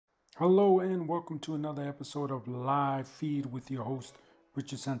Hello and welcome to another episode of Live Feed with your host,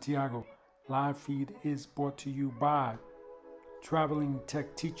 Richard Santiago. Live Feed is brought to you by Traveling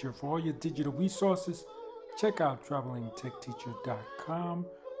Tech Teacher. For all your digital resources, check out travelingtechteacher.com.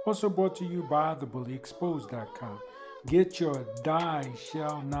 Also brought to you by thebullyexposed.com. Get your Die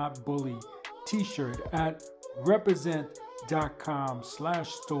Shall Not Bully t-shirt at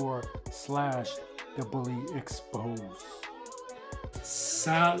represent.com/store/thebullyexposed.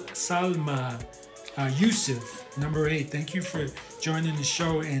 Salma Yusuf, number 8. Thank you for joining the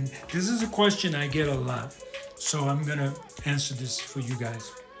show. And this is a question I get a lot. So I'm going to answer this for you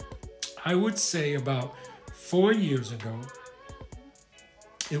guys. I would say about 4 years ago,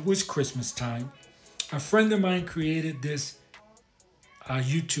 it was Christmas time. A friend of mine created this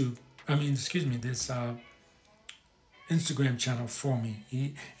this Instagram channel for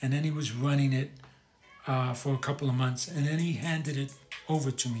me. And then he was running it for a couple of months, and then he handed it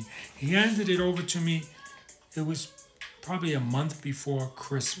over to me. He handed it over to me. It was probably a month before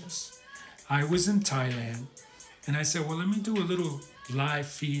Christmas. I was in Thailand, and I said, well, let me do a little live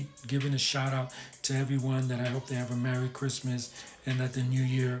feed, giving a shout out to everyone that I hope they have a Merry Christmas and that the new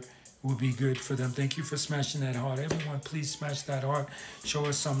year will be good for them. Thank you for smashing that heart. Everyone, please smash that heart. Show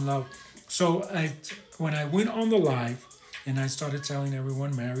us some love. So when I went on the live and I started telling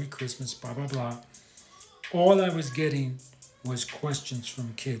everyone Merry Christmas, blah, blah, blah, all I was getting was questions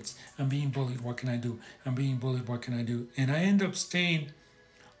from kids. I'm being bullied. What can I do? I'm being bullied. What can I do? And I end up staying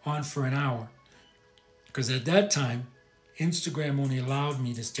on for an hour because at that time, Instagram only allowed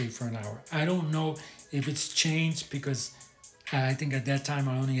me to stay for an hour. I don't know if it's changed because I think at that time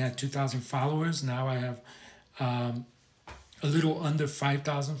I only had 2,000 followers. Now I have a little under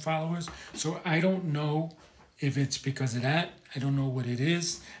 5,000 followers. So I don't know if it's because of that. I don't know what it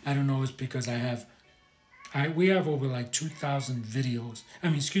is. I don't know if it's because we have over like 2,000 videos.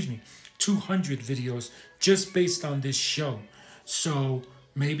 200 videos just based on this show. So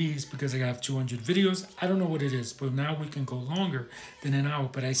maybe it's because I have 200 videos. I don't know what it is, but now we can go longer than an hour.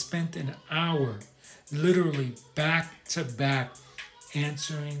 But I spent an hour literally back to back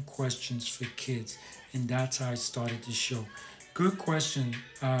answering questions for kids. And that's how I started the show. Good question.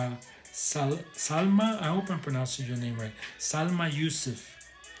 Salma, I hope I'm pronouncing your name right. Salma Yusuf,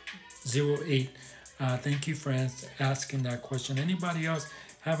 08. Thank you for asking that question. Anybody else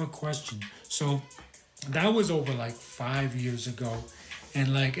have a question? So that was over like 5 years ago.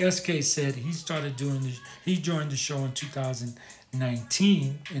 And like SK said, he joined the show in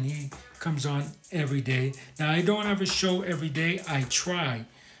 2019 and he comes on every day. Now I don't have a show every day. I try.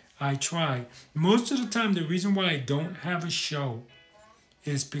 Most of the time, the reason why I don't have a show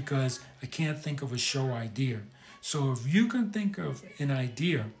is because I can't think of a show idea. So if you can think of an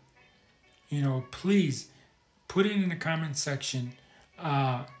idea, please put it in the comment section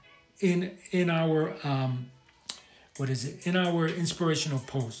in our in our inspirational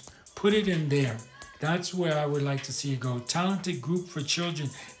post. Put it in there. That's where I would like to see it go. Talented Group for Children.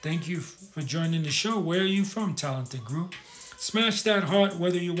 Thank you for joining the show. Where are you from, Talented Group? Smash that heart,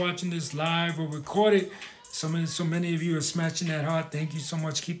 whether you're watching this live or recorded. So many of you are smashing that heart. Thank you so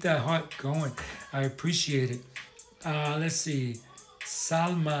much. Keep that heart going. I appreciate it. Let's see.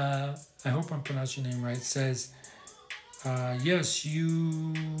 Salma, I hope I'm pronouncing your name right, says, yes,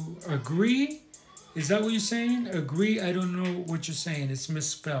 you agree? Is that what you're saying? Agree? I don't know what you're saying. It's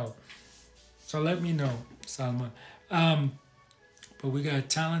misspelled. So let me know, Salma. But we got a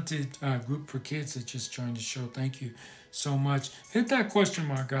talented group for kids that just joined the show. Thank you so much. Hit that question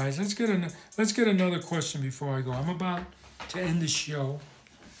mark, guys. Let's get another question before I go. I'm about to end the show.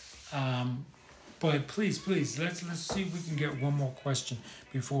 But please, let's see if we can get one more question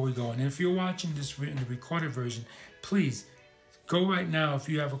before we go. And if you're watching this in the recorded version, please go right now. If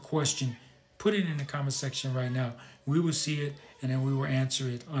you have a question, put it in the comment section right now. We will see it, and then we will answer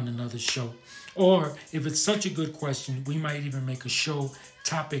it on another show. Or if it's such a good question, we might even make a show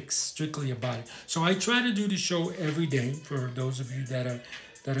topic strictly about it. So I try to do the show every day for those of you that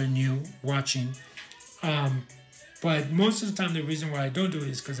are new watching. But most of the time, the reason why I don't do it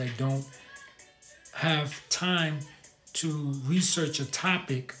is because I don't have time to research a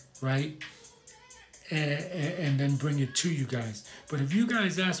topic, right? And then bring it to you guys. But if you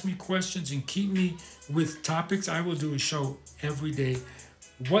guys ask me questions and keep me with topics, I will do a show every day.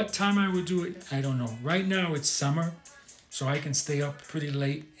 What time I will do it, I don't know. Right now it's summer, so I can stay up pretty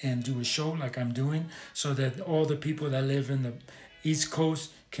late and do a show like I'm doing so that all the people that live in the East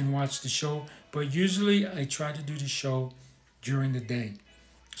Coast can watch the show. But usually I try to do the show during the day.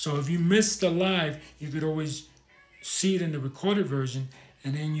 So if you missed the live, you could always see it in the recorded version,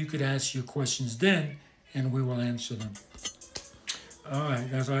 and then you could ask your questions then, and we will answer them. All right,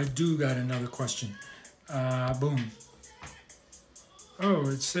 so I do got another question. Boom. Oh,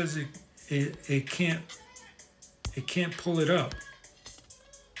 it says it can't pull it up.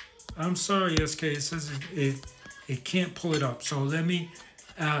 I'm sorry, SK. It says it can't pull it up. So let me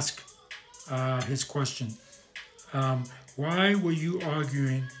ask his question. Why were you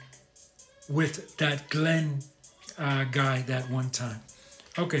arguing with that Glenn guy that one time?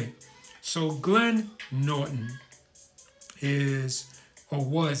 Okay, so Glenn Norton is, or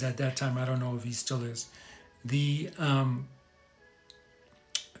was at that time, I don't know if he still is, the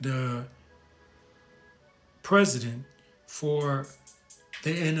president for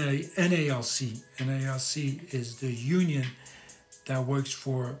the NALC. NALC is the union that works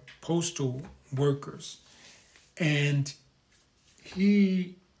for postal workers. And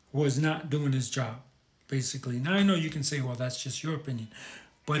he was not doing his job, basically. Now, I know you can say, well, that's just your opinion,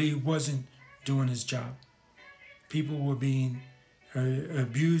 but he wasn't doing his job. People were being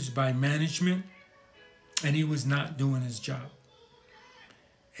abused by management, and he was not doing his job.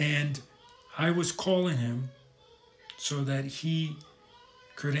 And I was calling him so that he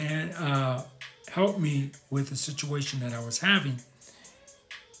could help me with the situation that I was having,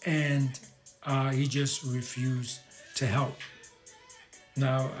 and he just refused to help.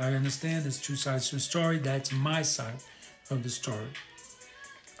 Now, I understand there's two sides to the story. That's my side of the story.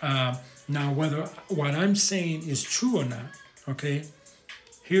 Now, whether what I'm saying is true or not, okay,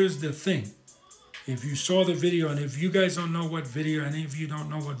 here's the thing. If you saw the video, and if you guys don't know what video, any of you don't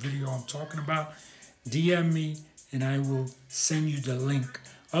know what video I'm talking about, DM me and I will send you the link.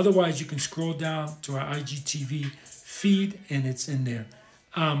 Otherwise, you can scroll down to our IGTV feed and it's in there.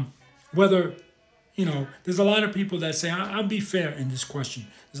 Whether, you know, there's a lot of people that say, I'll be fair in this question.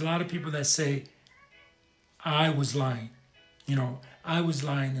 There's a lot of people that say, I was lying. You know, I was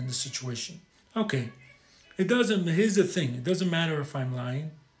lying in the situation. Okay. It doesn't, here's the thing. It doesn't matter if I'm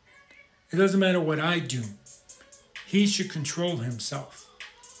lying. It doesn't matter what I do. He should control himself,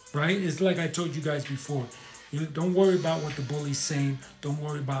 right? It's like I told you guys before. You don't worry about what the bully's saying. Don't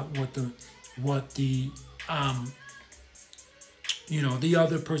worry about what the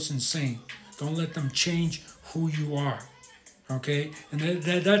other person's saying. Don't let them change who you are, okay? And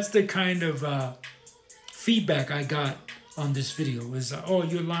that's the kind of feedback I got on this video is, oh,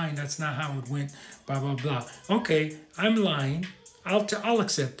 you're lying. That's not how it went, blah, blah, blah. Okay, I'm lying. I'll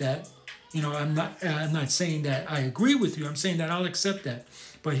accept that. You know, I'm not saying that I agree with you. I'm saying that I'll accept that.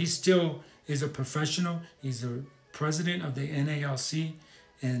 But he still is a professional. He's the president of the NALC,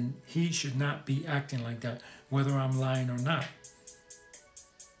 and he should not be acting like that, whether I'm lying or not.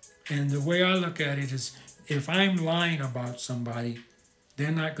 And the way I look at it is, if I'm lying about somebody,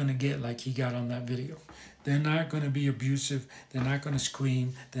 they're not going to get like he got on that video. They're not going to be abusive. They're not going to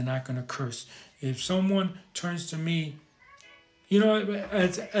scream. They're not going to curse. If someone turns to me, you know,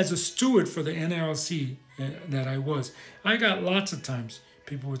 as a steward for the NLC that I was, I got lots of times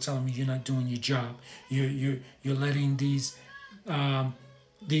people were telling me, you're not doing your job. You're letting these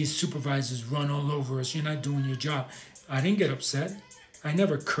supervisors run all over us. You're not doing your job. I didn't get upset. I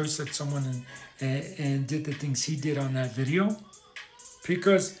never cursed at someone and did the things he did on that video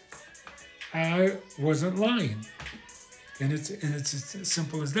because I wasn't lying. And it's as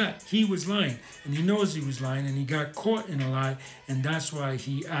simple as that. He was lying, and he knows he was lying, and he got caught in a lie, and that's why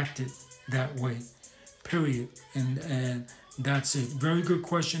he acted that way. Period. And that's it. Very good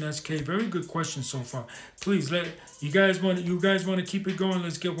question, SK. Very good question so far. Please you guys want to keep it going.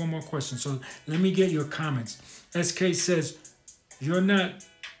 Let's get one more question. So let me get your comments. SK says, You're not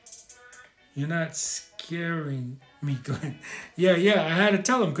scaring me, Glenn. Yeah, I had to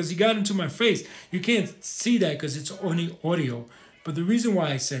tell him because he got into my face. You can't see that because it's only audio. But the reason why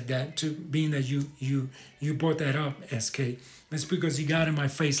I said that, being that you brought that up, SK, is because he got in my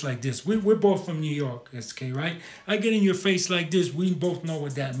face like this. We're both from New York, SK, right? I get in your face like this. We both know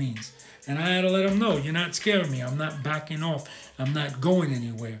what that means. And I had to let him know, you're not scaring me. I'm not backing off. I'm not going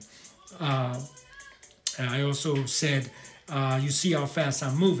anywhere. And I also said, you see how fast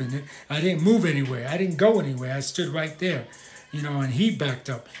I'm moving. I didn't move anywhere. I didn't go anywhere. I stood right there, you know, and he backed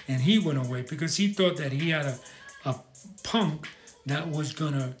up and he went away because he thought that he had a punk that was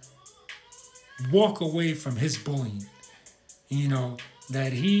going to walk away from his bullying, you know,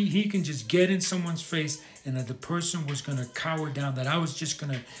 that he can just get in someone's face and that the person was going to cower down, that I was just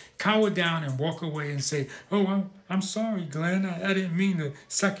going to cower down and walk away and say, oh, I'm sorry, Glenn. I didn't mean to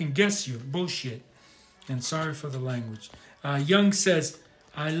second guess you. Bullshit. And sorry for the language. Young says,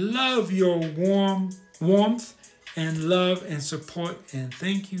 I love your warmth and love and support, and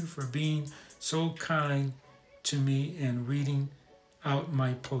thank you for being so kind to me and reading out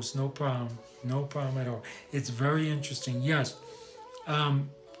my post. No problem at all. It's very interesting. Yes,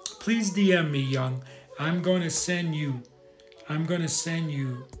 Please DM me, Young. I'm going to send you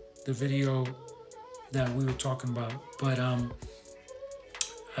the video that we were talking about. But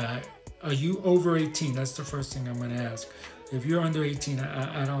are you over 18? That's the first thing I'm going to ask. If you're under 18,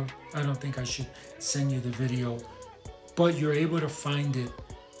 I don't think I should send you the video, but you're able to find it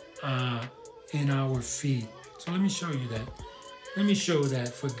in our feed. So let me show you that. Let me show that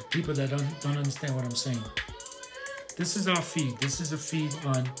for people that don't understand what I'm saying. This is our feed. This is a feed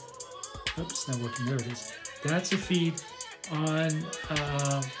on. Oops, it's not working. There it is. That's a feed on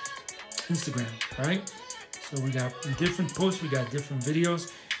Instagram, right? So we got different posts, we got different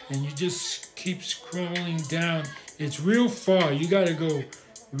videos, and you just keep scrolling down. It's real far. You got to go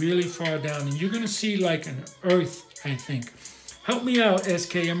really far down, and you're gonna see like an Earth, I think. Help me out,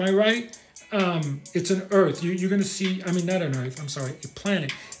 SK. Am I right? It's an Earth. You're gonna see. I mean, not an Earth. I'm sorry, a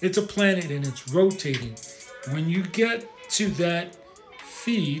planet. It's a planet, and it's rotating. When you get to that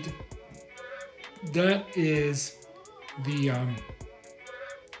feed, that is the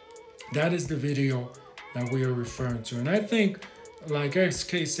video that we are referring to. And I think, like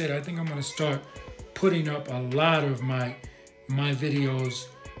SK said, I think I'm gonna start putting up a lot of my videos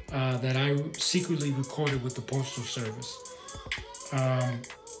that I secretly recorded with the Postal Service.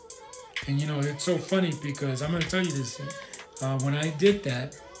 And you know, it's so funny because I'm gonna tell you this. When I did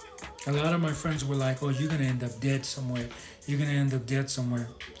that, a lot of my friends were like, "Oh, you're gonna end up dead somewhere. You're gonna end up dead somewhere."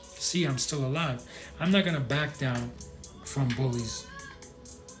 See, I'm still alive. I'm not gonna back down from bullies.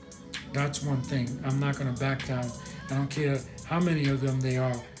 That's one thing. I'm not gonna back down. I don't care how many of them they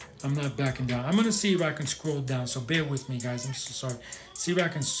are. I'm not backing down. I'm gonna see if I can scroll down. So bear with me, guys. I'm so sorry. See if I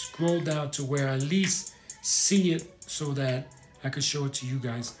can scroll down to where I at least see it so that I can show it to you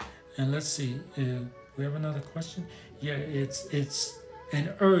guys. And let's see. We have another question. Yeah, it's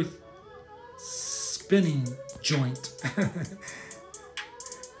an Earth spinning joint.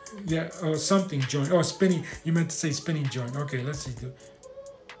 Yeah, or something joint. Oh, spinning. You meant to say spinning joint. Okay, let's see.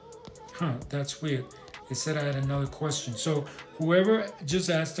 Huh, that's weird. It said I had another question. So whoever just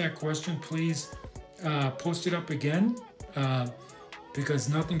asked that question, please post it up again because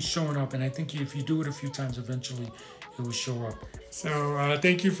nothing's showing up. And I think if you do it a few times, eventually it will show up. So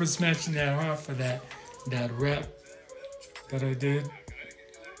thank you for smashing that heart for that rap that I did.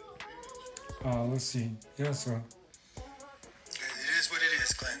 Let's see. Yeah, so. It is what it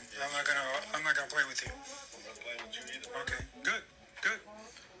is, Glenn. I'm not gonna play with you. I'm not playing with you either. Okay, good.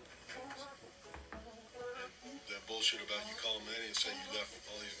 That bullshit about you calling Manny and saying you left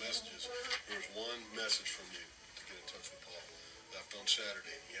all these messages. There was one message from you to get in touch with Paul. Left on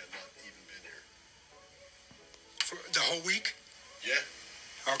Saturday, and he had not even been here. For the whole week? Yeah.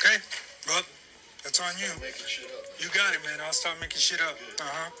 Okay. Well, that's on you. Stop making shit up. You got it, man. I'll stop making shit up. Good.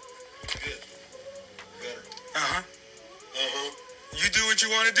 Good. Better. You do what you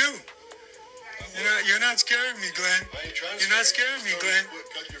want to do. You're not scaring me, Glenn. I ain't trying to You're not scare scaring me, you. Glenn.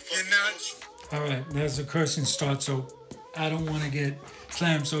 Cut your You're fucking not. nose. All right, there's a cursing start, so I don't want to get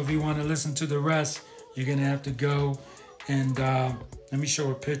slammed. So if you want to listen to the rest, you're gonna have to go and let me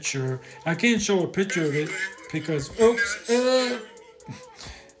show a picture. I can't show a picture of it because oops,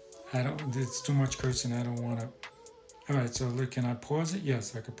 I don't. It's too much cursing. I don't want to. All right, so look, can I pause it?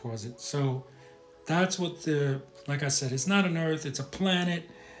 Yes, I could pause it. So that's what like I said, it's not an Earth, it's a planet.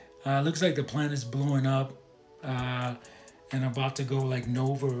 Looks like the planet's blowing up and about to go like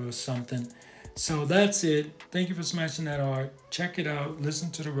nova or something. So that's it. Thank you for smashing that heart. Check it out.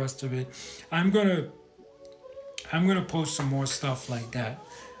 Listen to the rest of it. I'm gonna post some more stuff like that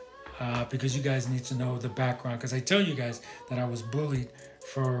because you guys need to know the background. Because I tell you guys that I was bullied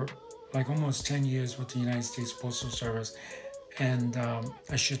for like almost 10 years with the United States Postal Service, and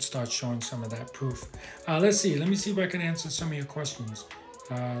I should start showing some of that proof. Let's see. Let me see if I can answer some of your questions.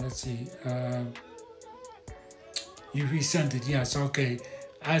 Let's see. You resent it. Yes. Okay.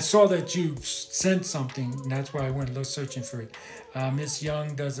 I saw that you sent something. And that's why I went searching for it. Miss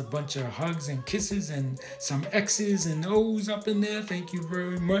Young does a bunch of hugs and kisses and some X's and O's up in there. Thank you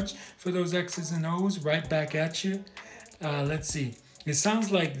very much for those X's and O's. Right back at you. Let's see. It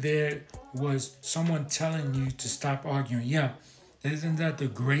sounds like there was someone telling you to stop arguing. Yeah. Isn't that the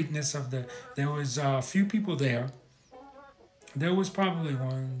greatness of there was a few people there. There was probably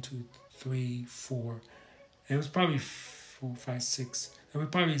 1, 2, 3, 4. It was probably 4, 5, 6. There were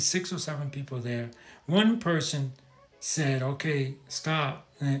probably 6 or 7 people there. One person said, okay, stop.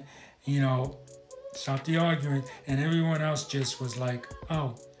 And, stop the arguing. And everyone else just was like,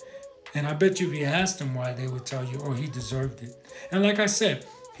 oh. And I bet you if you asked them why, they would tell you, oh, he deserved it. And like I said,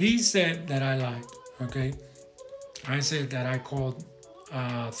 he said that I lied, okay? I said that I called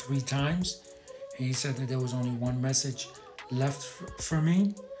 3 times. He said that there was only one message left from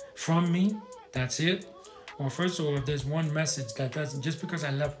me, that's it. Well, first of all, if there's one message that doesn't, just because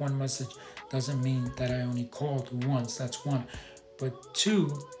I left one message doesn't mean that I only called once. That's one. But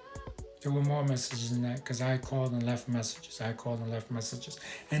two, there were more messages than that because I called and left messages. I called and left messages.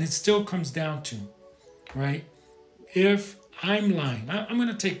 And it still comes down to, right? If I'm lying, I'm going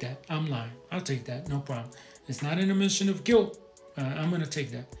to take that. I'm lying. I'll take that. No problem. It's not an admission of guilt. I'm going to take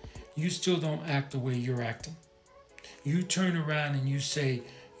that. You still don't act the way you're acting. You turn around and you say,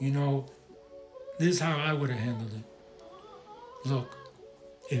 you know, this is how I would have handled it. Look,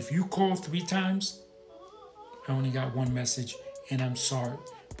 if you call 3 times, I only got one message and I'm sorry.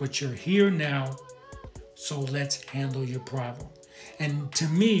 But you're here now, so let's handle your problem. And to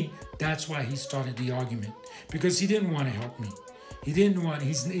me, that's why he started the argument. Because he didn't want to help me. He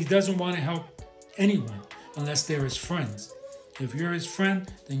doesn't want to help anyone unless they're his friends. If you're his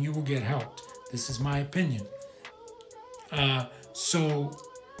friend, then you will get helped. This is my opinion. So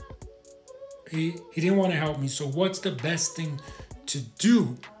he didn't want to help me. So what's the best thing to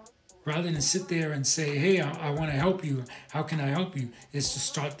do rather than sit there and say, hey, I want to help you. How can I help you? Is to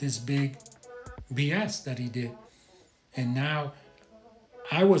start this big BS that he did. And now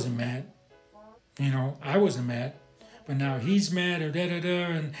I wasn't mad. I wasn't mad. But now he's mad or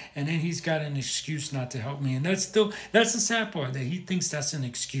da-da-da. And then he's got an excuse not to help me. And that's the sad part, that he thinks that's an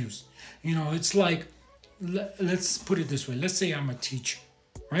excuse. It's like, let's put it this way. Let's say I'm a teacher,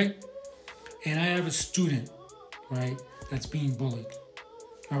 right? And I have a student, right, that's being bullied.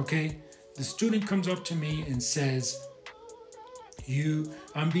 Okay? The student comes up to me and says,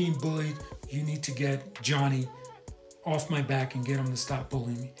 I'm being bullied. You need to get Johnny off my back and get him to stop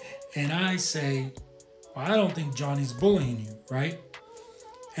bullying me. And I say, well, I don't think Johnny's bullying you, right?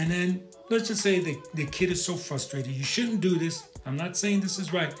 And then let's just say the kid is so frustrated. You shouldn't do this. I'm not saying this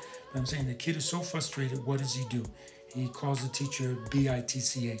is right, but I'm saying the kid is so frustrated. What does he do? He calls the teacher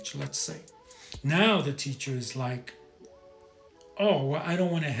bitch, let's say. Now the teacher is like, oh, well, I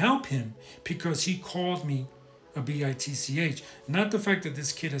don't want to help him because he called me a bitch. Not the fact that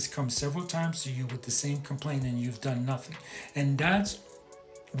this kid has come several times to you with the same complaint and you've done nothing. And that's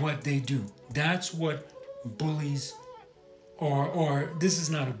what they do. That's what bullies, or this is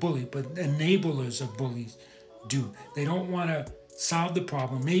not a bully, but enablers of bullies do. They don't want to solve the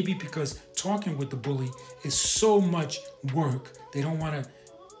problem, maybe because talking with the bully is so much work. They don't want to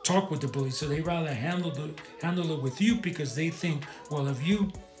talk with the bully, so they rather handle it with you because they think, well, if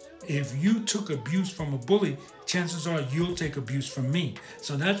you took abuse from a bully, chances are you'll take abuse from me.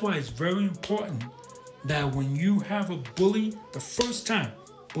 So that's why it's very important that when you have a bully, the first time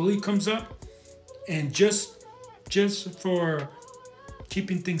bully comes up, and just for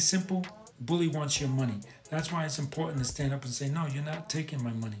keeping things simple, bully wants your money. That's why it's important to stand up and say, no, you're not taking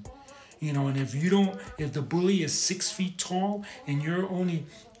my money. And if the bully is 6 feet tall and you're only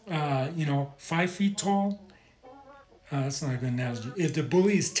 5 feet tall, that's not a good analogy. If the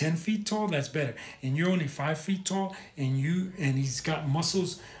bully is 10 feet tall, that's better. And you're only 5 feet tall, and he's got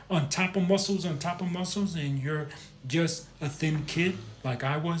muscles on top of muscles on top of muscles, and you're just a thin kid like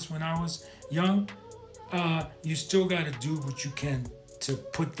I was when I was young, you still got to do what you can to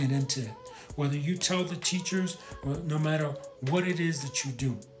put it into it. Whether you tell the teachers, no matter what it is that you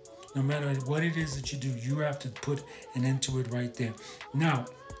do, you have to put an end to it right there. Now,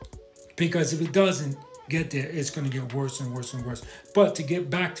 because if it doesn't get there, it's going to get worse and worse and worse. But to get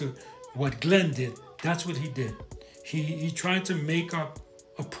back to what Glenn did, that's what he did. He tried to make up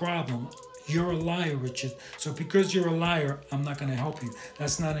a problem. You're a liar, Richard. So because you're a liar, I'm not going to help you.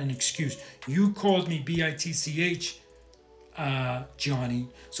 That's not an excuse. You called me bitch, Johnny.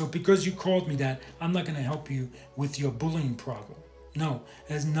 So because you called me that, I'm not going to help you with your bullying problem. No,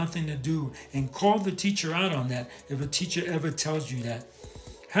 it has nothing to do. And call the teacher out on that if a teacher ever tells you that.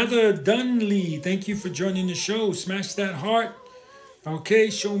 Heather Dunley, thank you for joining the show. Smash that heart. Okay,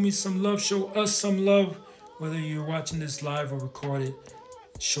 show me some love. Show us some love. Whether you're watching this live or recorded,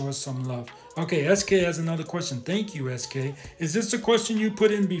 show us some love. Okay, SK has another question. Thank you, SK. Is this the question you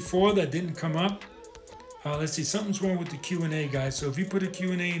put in before that didn't come up? Let's see. Something's wrong with the Q&A, guys. So if you put a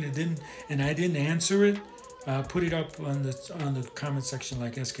Q&A and I didn't answer it, put it up on the comment section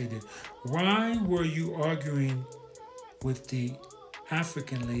like SK did. Why were you arguing with the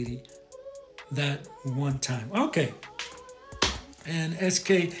African lady that one time? Okay. And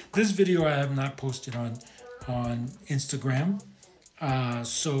SK, this video I have not posted on Instagram.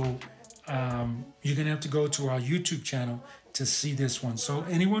 So you're going to have to go to our YouTube channel to see this one. So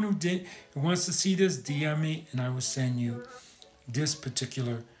anyone who wants to see this, DM me and I will send you this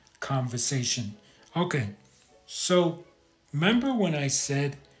particular conversation. Okay. So remember when I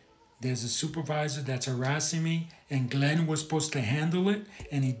said there's a supervisor that's harassing me and Glenn was supposed to handle it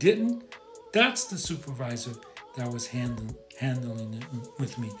and he didn't, that's the supervisor that was handling it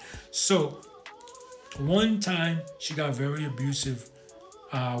with me. So one time she got very abusive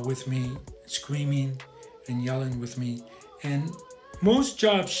with me, screaming and yelling with me. And most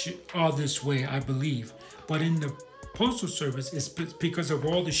jobs are this way, I believe. But in the Postal Service, it's because of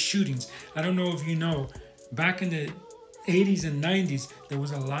all the shootings. I don't know if you know, back in the 80s and 90s, there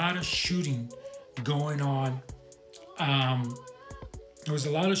was a lot of shooting going on. There was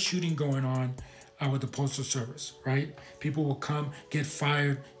a lot of shooting going on with the Postal Service, right? People will come, get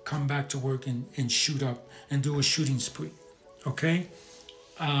fired, come back to work and shoot up and do a shooting spree, okay?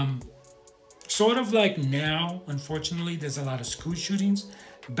 Sort of like now, unfortunately, there's a lot of school shootings.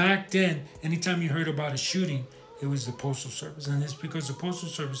 Back then, anytime you heard about a shooting, it was the Postal Service. And it's because the Postal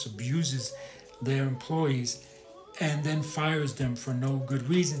Service abuses their employees and then fires them for no good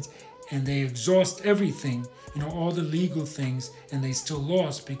reasons. And they exhaust everything, all the legal things, and they still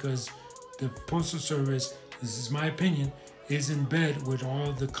lost because the Postal Service, this is my opinion, is in bed with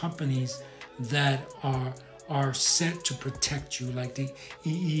all the companies that are set to protect you, like the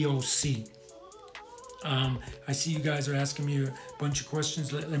EEOC. I see you guys are asking me a bunch of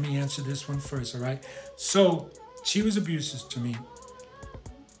questions. Let me answer this one first, all right? So she was abusive to me,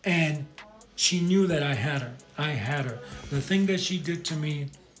 and she knew that I had her. The thing that she did to me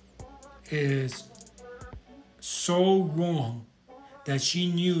is so wrong that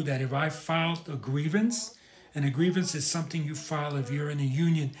she knew that if I filed a grievance, and a grievance is something you file if you're in a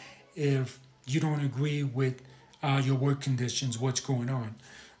union, if you don't agree with your work conditions, what's going on.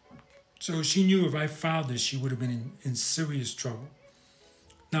 So she knew if I filed this, she would have been in serious trouble.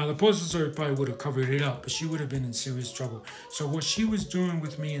 Now, the Postal Service probably would have covered it up, but she would have been in serious trouble. So what she was doing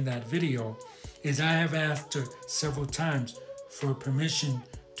with me in that video is I have asked her several times for permission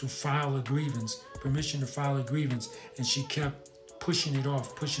to file a grievance, and she kept pushing it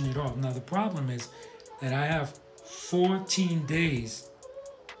off. Now, the problem is that I have 14 days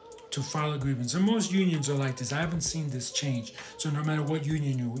to file a grievance. And most unions are like this. I haven't seen this change. So no matter what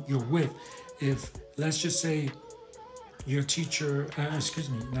union you're with, if, let's just say, your teacher,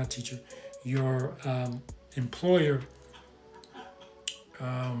 your employer,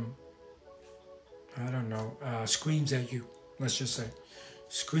 screams at you, let's just say,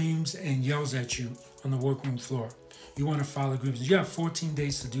 screams and yells at you on the workroom floor. You want to file a grievance. You have 14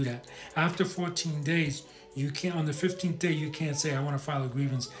 days to do that. After 14 days, you can't, on the 15th day, you can't say, I want to file a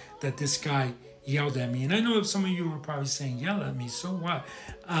grievance that this guy yelled at me. And I know if some of you were probably saying, yell at me, so what?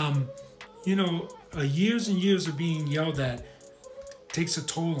 Years and years of being yelled at takes a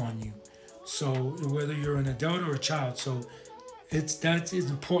toll on you. So whether you're an adult or a child, so that is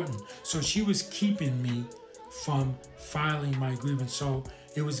important. So she was keeping me from filing my grievance. So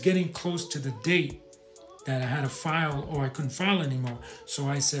it was getting close to the date that I had to file or I couldn't file anymore. So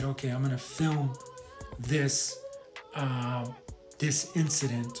I said, okay, I'm going to film this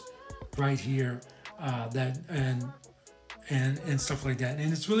incident right here, and stuff like that.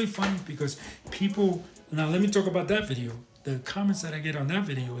 And it's really funny because people, now let me talk about that video. The comments that I get on that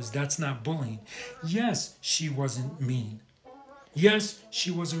video is that's not bullying. Yes, she wasn't mean. Yes,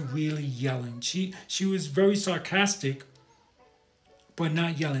 she wasn't really yelling. She was very sarcastic, but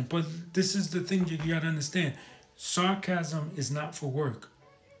not yelling. But this is the thing you gotta understand. Sarcasm is not for work.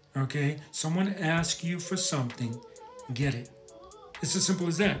 Okay? Someone asks you for something, get it. It's as simple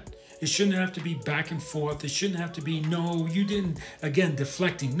as that. It shouldn't have to be back and forth. It shouldn't have to be, no, you didn't, again,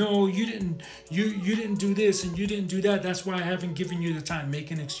 deflecting. No, you didn't do this and you didn't do that. That's why I haven't given you the time,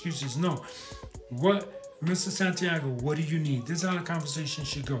 making excuses. No. What, Mr. Santiago, what do you need? This is how the conversation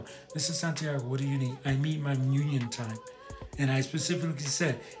should go. Mr. Santiago, what do you need? I need my union time. And I specifically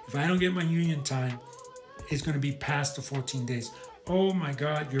said, if I don't get my union time, it's going to be past the 14 days. Oh my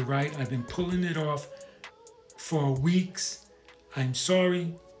God, you're right. I've been pulling it off for weeks. I'm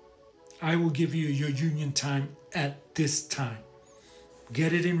sorry. I will give you your union time at this time.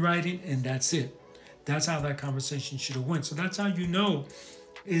 Get it in writing, and that's it. That's how that conversation should have went. So that's how you know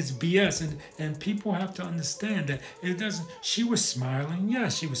it's BS. And people have to understand that it doesn't. She was smiling. Yeah,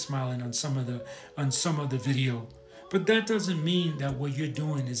 she was smiling on some of the video. But that doesn't mean that what you're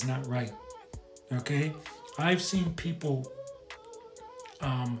doing is not right. Okay? I've seen people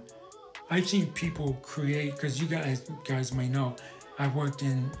create, because you guys may know, I worked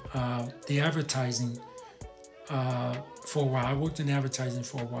in the advertising for a while. I worked in advertising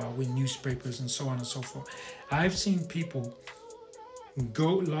for a while with newspapers and so on and so forth. I've seen people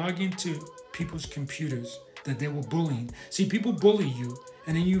log into people's computers that they were bullying. See, people bully you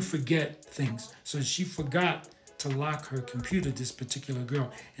and then you forget things. So she forgot to lock her computer, this particular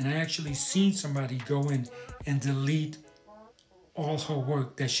girl. And I actually seen somebody go in and delete all her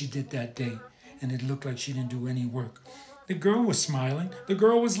work that she did that day. And it looked like she didn't do any work. The girl was smiling. The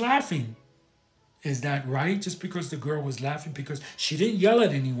girl was laughing. Is that right? Just because the girl was laughing, because she didn't yell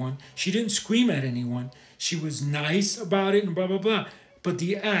at anyone, she didn't scream at anyone, she was nice about it and blah, blah, blah. But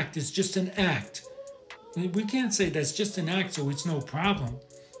the act is just an act. We can't say that's just an act, so it's no problem.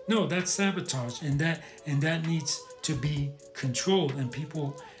 No, that's sabotage, and that needs to be controlled, and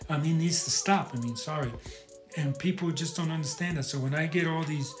people, needs to stop. Sorry. And people just don't understand that. So when I get all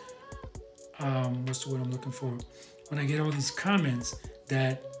these, what's the word I'm looking for? When I get all these comments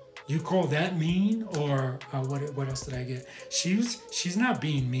that you call that mean, or what else did I get? She's not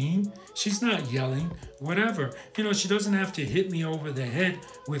being mean. She's not yelling, whatever. She doesn't have to hit me over the head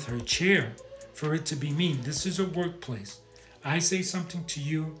with her chair for it to be mean. This is a workplace. I say something to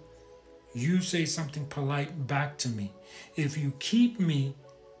you, you say something polite back to me. If you keep me,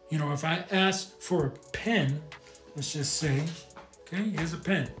 if I ask for a pen, let's just say, okay, here's a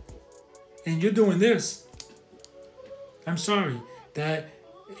pen, and you're doing this, I'm sorry,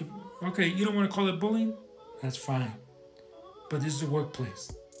 okay, you don't want to call it bullying? That's fine. But this is a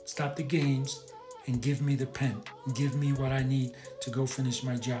workplace. Stop the games and give me the pen. Give me what I need to go finish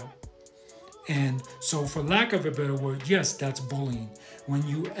my job. And so, for lack of a better word, yes, that's bullying. When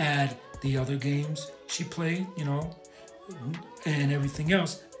you add the other games she played, and everything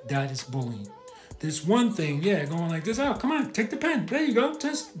else, that is bullying. This one thing, going like this, oh, come on, take the pen. There you go.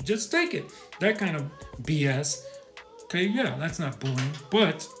 Just take it. That kind of BS. Okay, yeah, that's not bullying,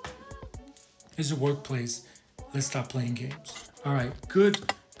 but it's a workplace. Let's stop playing games. All right, good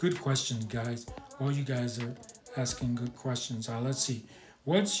questions, guys. All you guys are asking good questions. Let's see.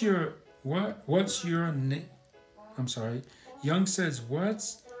 What's your name? I'm sorry. Young says,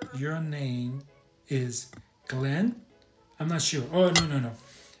 what's your name is Glenn? I'm not sure. Oh, no.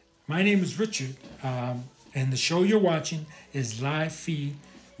 My name is Richard, and the show you're watching is Live Feed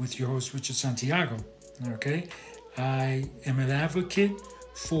with your host, Richard Santiago. Okay? I am an advocate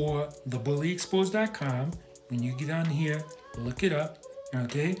for thebullyexposed.com. When you get on here, look it up.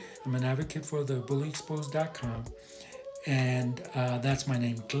 Okay? I'm an advocate for thebullyexposed.com. And that's my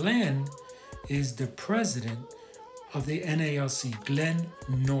name. Glenn is the president of the NALC, Glenn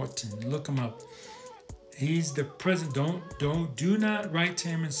Norton. Look him up. He's the president. Do not write to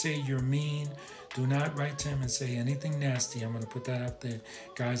him and say you're mean. Do not write to him and say anything nasty. I'm going to put that out there.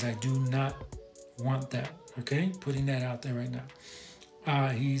 Guys, I do not want that. Okay? Putting that out there right now.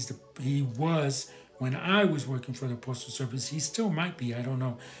 He was, when I was working for the Postal Service, he still might be, I don't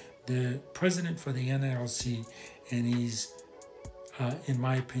know, the president for the NLC, and he's, in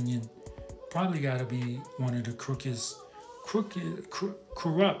my opinion, probably got to be one of the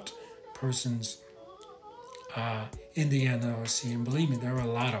corrupt persons in the NLC, and believe me, there are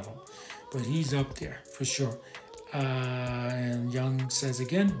a lot of them, but he's up there for sure. And Young says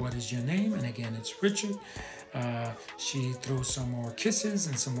again, what is your name? And again, it's Richard. She throws some more kisses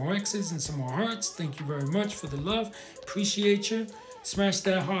and some more X's and some more hearts. Thank you very much for the love. Appreciate you. Smash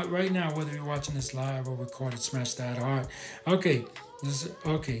that heart right now, whether you're watching this live or recorded. Smash that heart. Okay.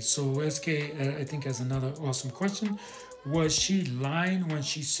 So SK, I think, has another awesome question. Was she lying when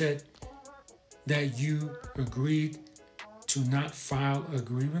she said that you agreed to not file a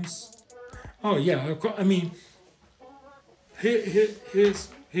grievance? Oh yeah. I mean, here's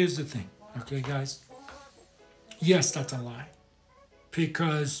the thing. Okay, guys. Yes, that's a lie.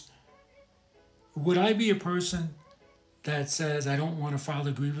 Because would I be a person that says I don't want to file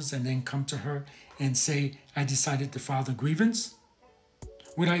a grievance and then come to her and say I decided to file the grievance?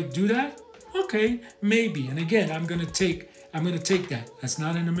 Would I do that? Okay, maybe. And again, I'm gonna take that. That's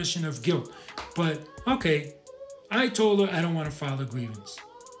not an admission of guilt. But okay, I told her I don't want to file a grievance.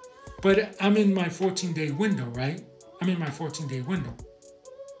 But I'm in my 14-day window, right? I'm in my 14-day window.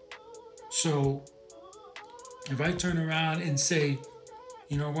 So if I turn around and say,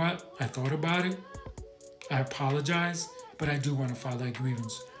 you know what, I thought about it, I apologize, but I do want to file that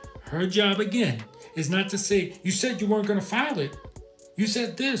grievance. Her job, again, is not to say, you said you weren't going to file it. You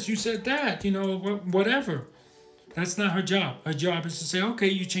said this, you said that, whatever. That's not her job. Her job is to say, okay,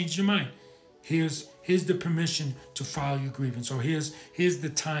 you changed your mind. Here's the permission to file your grievance, or here's the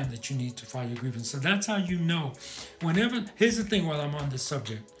time that you need to file your grievance. So that's how you know. Here's the thing while I'm on this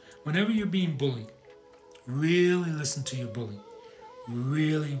subject. Whenever you're being bullied, really listen to your bully.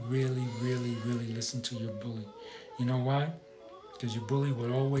 Really, really, really, really listen to your bully. You know why? Because your bully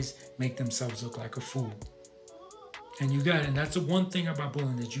will always make themselves look like a fool. And that's the one thing about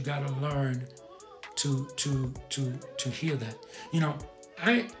bullying, that you got to learn to hear that.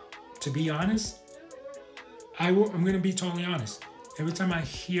 To be honest, I'm going to be totally honest. Every time I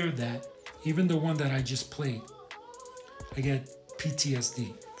hear that, even the one that I just played, I get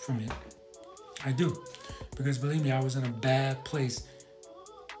PTSD from it. I do. Because believe me, I was in a bad place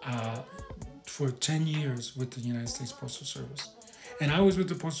for 10 years with the United States Postal Service. And I was with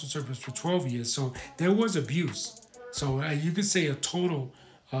the Postal Service for 12 years, so there was abuse. So you could say a total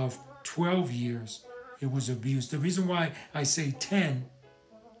of 12 years it was abuse. The reason why I say 10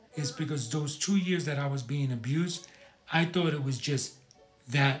 is because those 2 years that I was being abused, I thought it was just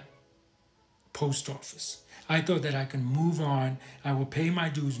that post office. I thought that I can move on, I will pay my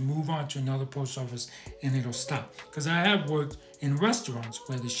dues, move on to another post office, and it'll stop. Because I have worked in restaurants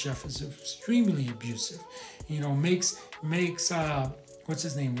where the chef is extremely abusive. You know, makes what's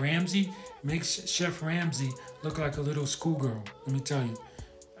his name, Ramsey? Makes Chef Ramsey look like a little schoolgirl. Let me tell you,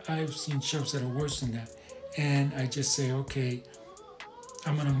 I've seen chefs that are worse than that. And I just say, okay,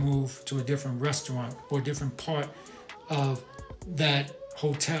 I'm gonna move to a different restaurant or a different part of that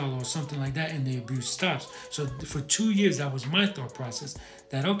hotel or something like that, and the abuse stops. So for 2 years, that was my thought process,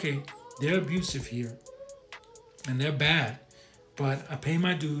 that okay, they're abusive here and they're bad, but I pay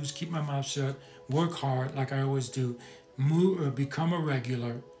my dues, keep my mouth shut, work hard like I always do, move or become a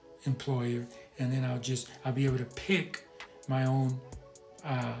regular employer, and then I'll be able to pick my own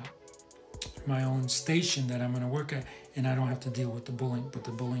station that I'm going to work at, and I don't have to deal with the bullying. But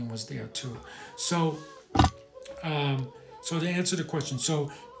the bullying was there too. So to answer the question,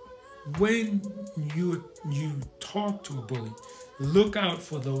 so when you talk to a bully, look out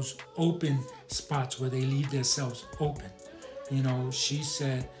for those open spots where they leave themselves open. You know, she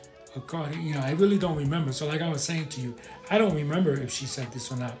said, I really don't remember. So like I was saying to you, I don't remember if she said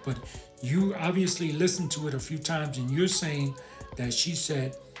this or not, but you obviously listened to it a few times, and you're saying that she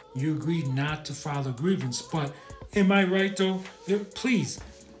said you agreed not to file a grievance. But am I right though? Please,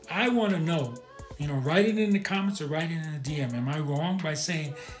 I want to know. You know, write it in the comments or write it in a DM. Am I wrong by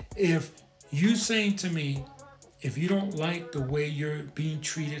saying, if you saying to me, if you don't like the way you're being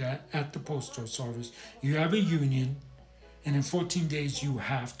treated at the postal service, you have a union, and in 14 days you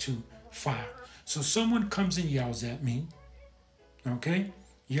have to file. So someone comes and yells at me, okay?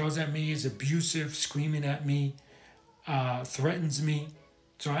 Yells at me, is abusive, screaming at me, threatens me.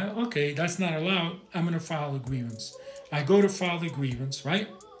 So okay, that's not allowed. I'm going to file a grievance. I go to file the grievance, right?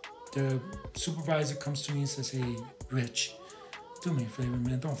 The supervisor comes to me and says, hey, Rich, do me a favor,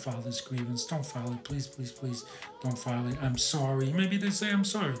 man. Don't file this grievance. Don't file it. Please, please, please don't file it. I'm sorry. Maybe they say, I'm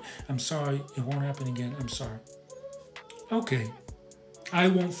sorry. I'm sorry. It won't happen again. I'm sorry. Okay. I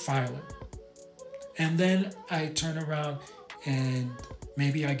won't file it. And then I turn around and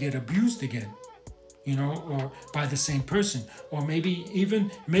maybe I get abused again, you know, or by the same person. Or maybe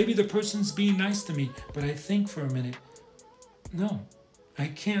the person's being nice to me, but I think for a minute, no, I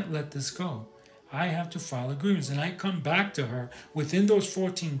can't let this go. I have to file a grievance. And I come back to her within those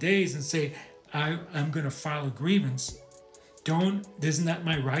 14 days and say, I'm going to file a grievance. Isn't that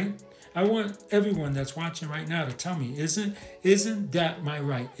my right? I want everyone that's watching right now to tell me, isn't that my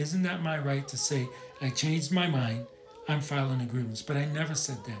right? Isn't that my right to say, I changed my mind, I'm filing a grievance? But I never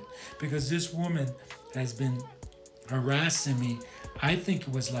said that, because this woman has been harassing me. I think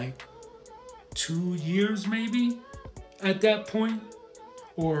it was like 2 years maybe at that point.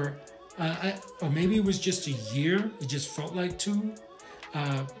 Or maybe it was just a year. It just felt like 2.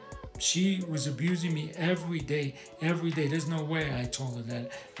 She was abusing me every day. There's no way I told her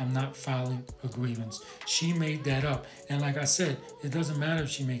that I'm not filing a grievance. She made that up. And like I said, it doesn't matter if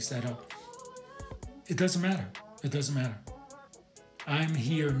she makes that up. It doesn't matter. It doesn't matter. I'm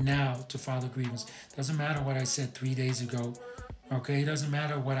here now to file a grievance. Doesn't matter what I said 3 days ago. Okay? It doesn't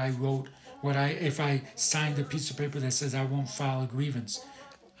matter what I wrote. If I signed a piece of paper that says I won't file a grievance.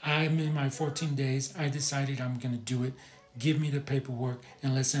 I'm in my 14 days. I decided I'm going to do it. Give me the paperwork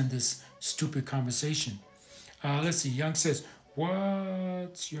and let's end this stupid conversation. Let's see. Young says,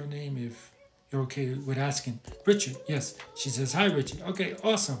 what's your name if you're okay with asking? Richard. Yes. She says, hi, Richard. Okay,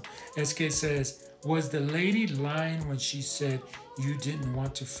 awesome. SK says, was the lady lying when she said you didn't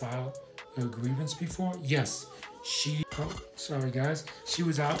want to file a grievance before? Yes. Sorry, guys. She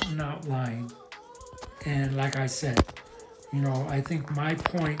was out and out lying. And like I said, you know, I think my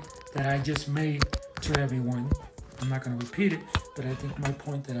point that I just made to everyone, I'm not going to repeat it, but I think my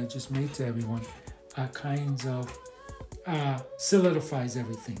point that I just made to everyone kinds of solidifies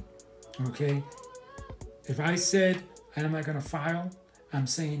everything, okay? If I said I'm not going to file, I'm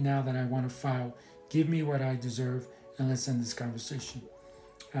saying now that I want to file. Give me what I deserve, and let's end this conversation.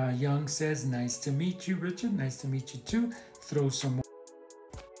 Young says, nice to meet you, Richard. Nice to meet you, too.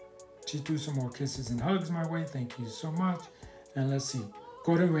 She threw some more kisses and hugs my way. Thank you so much. And let's see.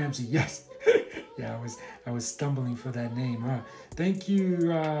 Gordon Ramsay, yes. Yeah, I was stumbling for that name, huh? Thank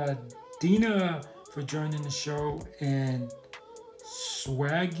you, Dina, for joining the show, and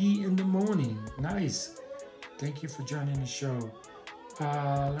Swaggy in the morning. Nice. Thank you for joining the show.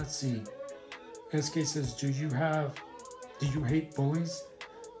 Let's see. SK says, do you hate bullies?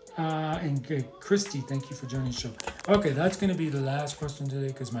 And Christy, thank you for joining the show. Okay, that's going to be the last question today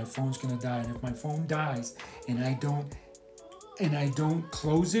because my phone's going to die. And if my phone dies and I don't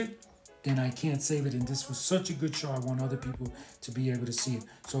close it, then I can't save it. And this was such a good show. I want other people to be able to see it.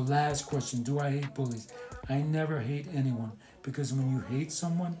 So last question, do I hate bullies? I never hate anyone, because when you hate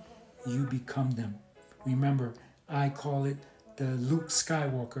someone, you become them. Remember, I call it the Luke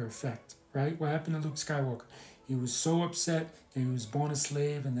Skywalker effect, right? What happened to Luke Skywalker? He was so upset that he was born a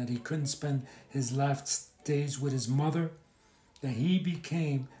slave and that he couldn't spend his last days with his mother, that he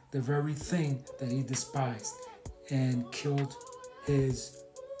became the very thing that he despised and killed his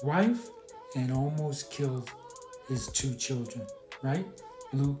wife and almost killed his 2 children, right?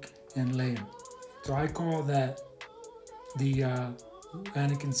 Luke and Leia. So I call that the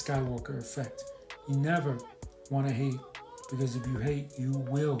Anakin Skywalker effect. You never want to hate, because if you hate, you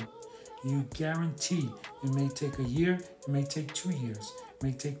will. You guarantee, it may take a year, it may take 2 years, it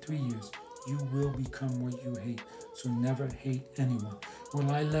may take 3 years. You will become what you hate. So never hate anyone.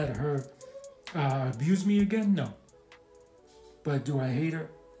 Will I let her abuse me again? No. But do I hate her?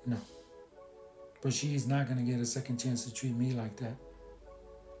 No. But she is not going to get a second chance to treat me like that.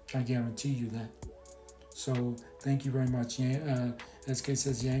 I guarantee you that. So thank you very much. SK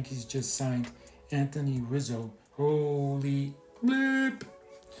says Yankees just signed Anthony Rizzo. Holy bleep.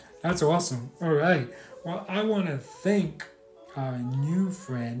 That's awesome. All right. Well, I want to thank our new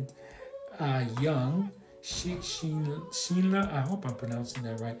friend, Young Sheila. I hope I'm pronouncing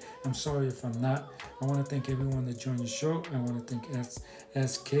that right. I'm sorry if I'm not. I want to thank everyone that joined the show. I want to thank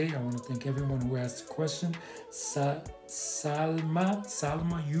SK. I want to thank everyone who asked a question. Salma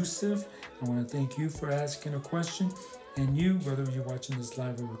Yusuf. I want to thank you for asking a question. And you, whether you're watching this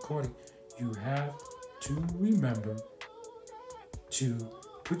live or recording, you have to remember to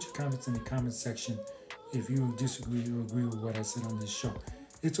put your comments in the comment section if you disagree or agree with what I said on this show.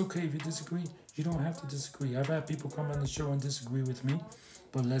 It's okay if you disagree. You don't have to disagree. I've had people come on the show and disagree with me,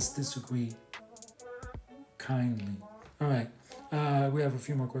 but let's disagree kindly. All right. We have a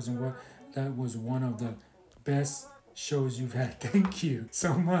few more questions. That was one of the best shows you've had. Thank you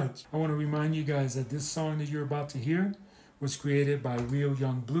so much. I want to remind you guys that this song that you're about to hear was created by Real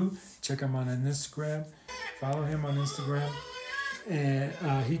Young Blue. Check him out on Instagram. Follow him on Instagram. And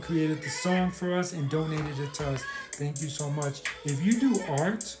he created the song for us and donated it to us. Thank you so much. If you do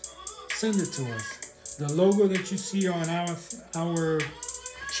art, send it to us. The logo that you see on our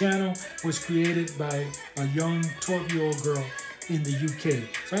channel was created by a young 12-year-old girl in the UK.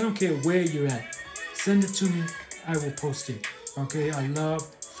 So I don't care where you're at. Send it to me. I will post it. Okay? I love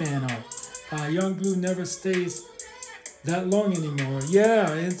fan art. Young Blue never stays that long anymore.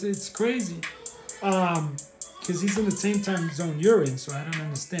 Yeah, it's crazy. Because he's in the same time zone you're in, so I don't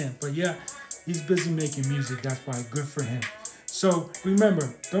understand. But yeah, he's busy making music. That's why. Good for him. So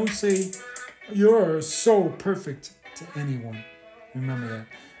remember, don't say you're so perfect to anyone. Remember that.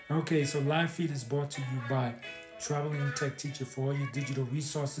 Okay, so Live Feed is brought to you by Traveling Tech Teacher. For all your digital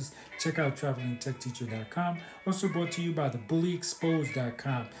resources, check out travelingtechteacher.com. Also brought to you by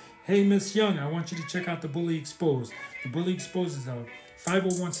thebullyexposed.com. Hey, Miss Young, I want you to check out The Bully Exposed. The Bully Exposed is a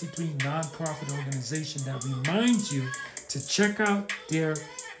 501c3 nonprofit organization that reminds you to check out their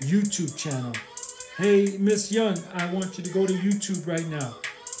YouTube channel. Hey, Miss Young, I want you to go to YouTube right now.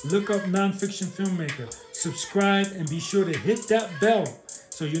 Look up Nonfiction Filmmaker. Subscribe and be sure to hit that bell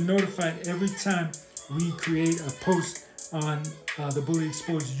so you're notified every time we create a post on the Bully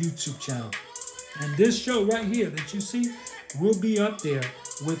Exposed YouTube channel. And this show right here that you see will be up there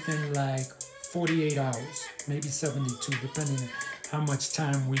within like 48 hours, maybe 72, depending on how much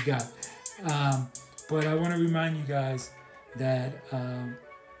time we got. But I want to remind you guys that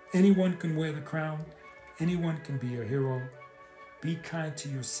anyone can wear the crown. Anyone can be a hero. Be kind to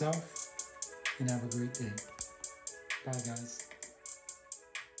yourself and have a great day. Bye, guys.